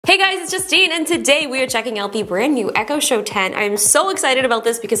it's Justine, and today we are checking out the brand new Echo Show 10. I am so excited about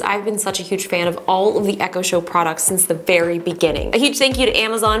this because I've been such a huge fan of all of the Echo Show products since the very beginning. A huge thank you to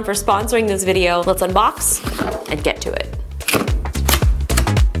Amazon for sponsoring this video. Let's unbox and get to it.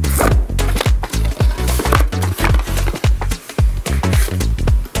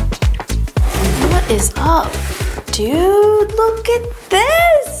 What is up? Dude, look at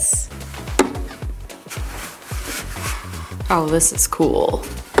this! Oh, this is cool.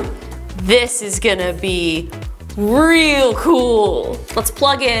 This is gonna be real cool. Let's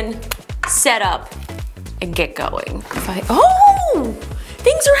plug in, set up, and get going. Oh!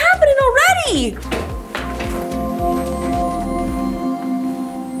 Things are happening already!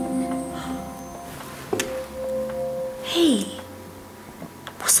 Hey,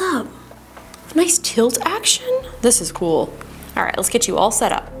 what's up? Nice tilt action? This is cool. All right, let's get you all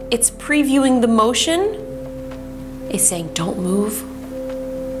set up. It's previewing the motion. It's saying don't move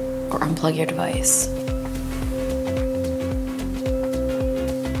or unplug your device.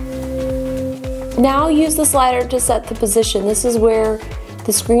 Now use the slider to set the position. This is where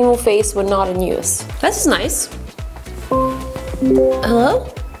the screen will face when not in use. This is nice.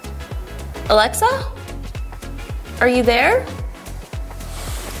 Hello? Alexa? Are you there?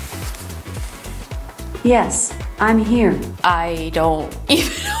 Yes, I'm here. I don't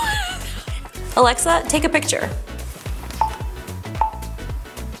even know. Alexa, take a picture.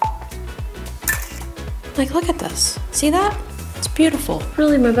 Like, look at this. See that? It's beautiful.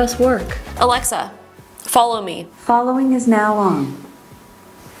 Really my best work. Alexa, follow me. Following is now on.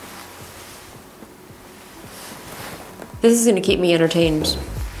 This is gonna keep me entertained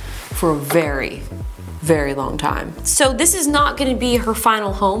for a very long time. So this is not gonna be her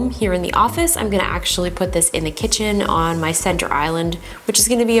final home here in the office. I'm gonna actually put this in the kitchen on my center island, which is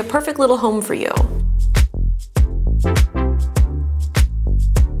gonna be a perfect little home for you.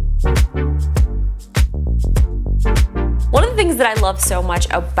 One of the things that I love so much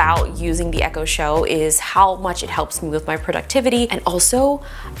about using the Echo Show is how much it helps me with my productivity. And also,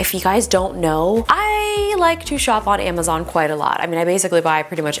 if you guys don't know, I like to shop on Amazon quite a lot. I mean, I basically buy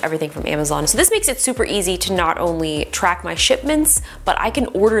pretty much everything from Amazon. So this makes it super easy to not only track my shipments, but I can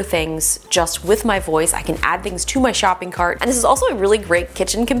order things just with my voice. I can add things to my shopping cart. And this is also a really great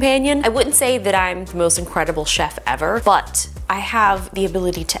kitchen companion. I wouldn't say that I'm the most incredible chef ever, but I have the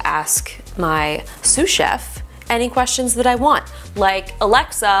ability to ask my sous chef any questions that I want. Like,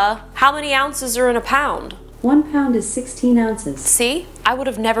 Alexa, how many ounces are in a pound? 1 pound is 16 ounces. See? I would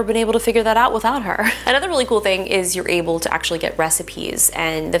have never been able to figure that out without her. Another really cool thing is you're able to actually get recipes,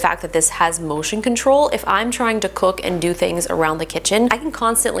 and the fact that this has motion control. If I'm trying to cook and do things around the kitchen, I can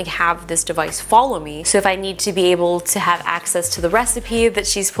constantly have this device follow me. So if I need to be able to have access to the recipe that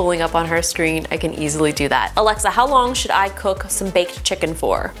she's pulling up on her screen, I can easily do that. Alexa, how long should I cook some baked chicken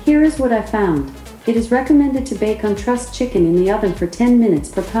for? Here is what I found. It is recommended to bake untrussed chicken in the oven for 10 minutes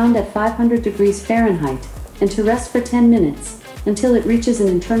per pound at 500 degrees Fahrenheit, and to rest for 10 minutes, until it reaches an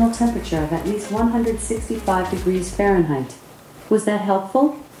internal temperature of at least 165 degrees Fahrenheit. Was that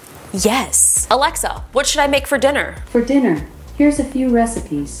helpful? Yes. Alexa, what should I make for dinner? For dinner, here's a few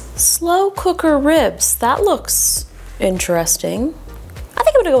recipes. Slow cooker ribs. That looks interesting. I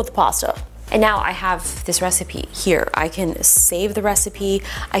think I'm gonna go with pasta. And now I have this recipe here. I can save the recipe.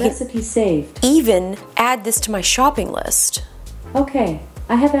 Recipe saved. Even add this to my shopping list. Okay,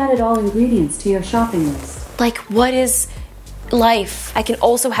 I have added all ingredients to your shopping list. Like, what is life? I can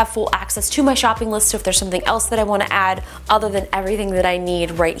also have full access to my shopping list, so if there's something else that I want to add other than everything that I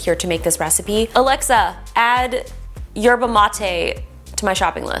need right here to make this recipe. Alexa, add yerba mate to my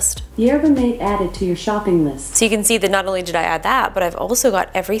shopping list. Yerba mate added to your shopping list. So you can see that not only did I add that, but I've also got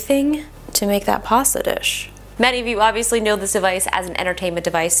everything to make that pasta dish. Many of you obviously know this device as an entertainment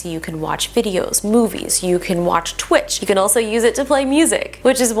device, so you can watch videos, movies, you can watch Twitch. You can also use it to play music,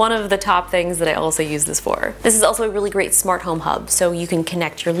 which is one of the top things that I also use this for. This is also a really great smart home hub, so you can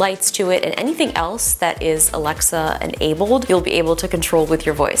connect your lights to it, and anything else that is Alexa enabled, you'll be able to control with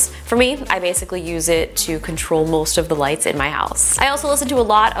your voice. For me, I basically use it to control most of the lights in my house. I also listen to a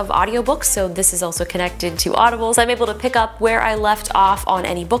lot of audiobooks, so this is also connected to Audible, so I'm able to pick up where I left off on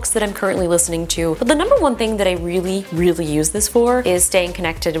any books that I'm currently listening to. But the number one thing that I really use this for is staying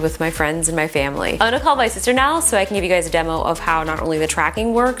connected with my friends and my family. I'm gonna call my sister now so I can give you guys a demo of how not only the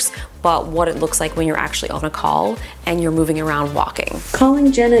tracking works, but what it looks like when you're actually on a call and you're moving around walking.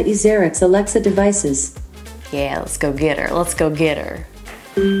 Calling Jenna Ezerek's Alexa devices. Yeah, let's go get her. Let's go get her.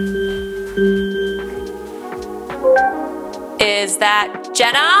 Is that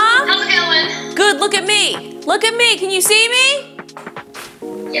Jenna? How's it going? Good, look at me. Look at me, can you see me?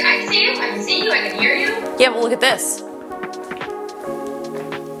 Yeah, I can see you, I can see you, I can hear you. Yeah, but look at this.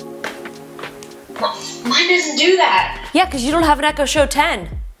 Mine doesn't do that. Yeah, because you don't have an Echo Show 10.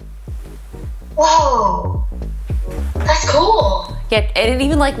 Whoa. That's cool. Yeah, and it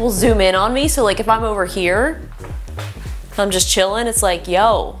even like will zoom in on me, so like if I'm over here, I'm just chilling, it's like,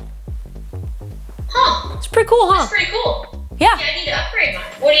 yo. Huh. It's pretty cool, huh? That's pretty cool. Yeah. Yeah, I need to upgrade mine.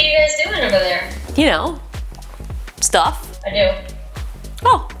 What are you guys doing over there? You know, stuff. I do.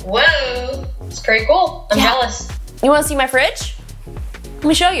 Oh. Whoa. It's pretty cool. I'm jealous. You want to see my fridge? Let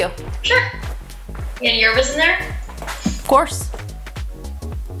me show you. Sure. You got yerbas in there? Of course.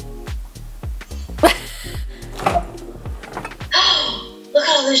 Look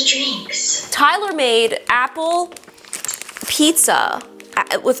at all those drinks. Tyler made apple pizza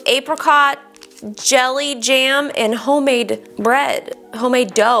with apricot jelly jam and homemade bread,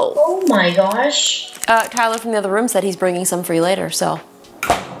 homemade dough. Oh my gosh. Tyler from the other room said he's bringing some for you later, so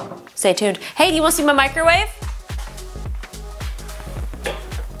stay tuned. Hey, do you want to see my microwave?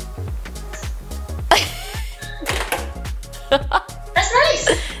 That's nice.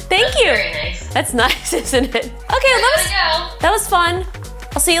 Thank That's you. Very nice. That's nice, isn't it? Okay, Go. that was fun.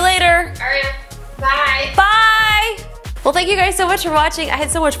 I'll see you later. All right. Bye. Bye! Well, thank you guys so much for watching. I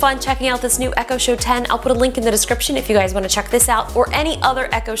had so much fun checking out this new Echo Show 10. I'll put a link in the description if you guys want to check this out or any other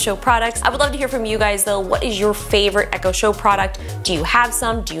Echo Show products. I would love to hear from you guys though. What is your favorite Echo Show product? Do you have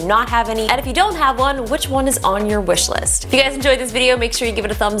some? Do you not have any? And if you don't have one, which one is on your wish list? If you guys enjoyed this video, make sure you give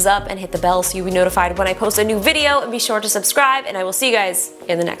it a thumbs up and hit the bell so you'll be notified when I post a new video, and be sure to subscribe, and I will see you guys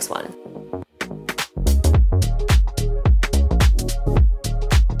in the next one.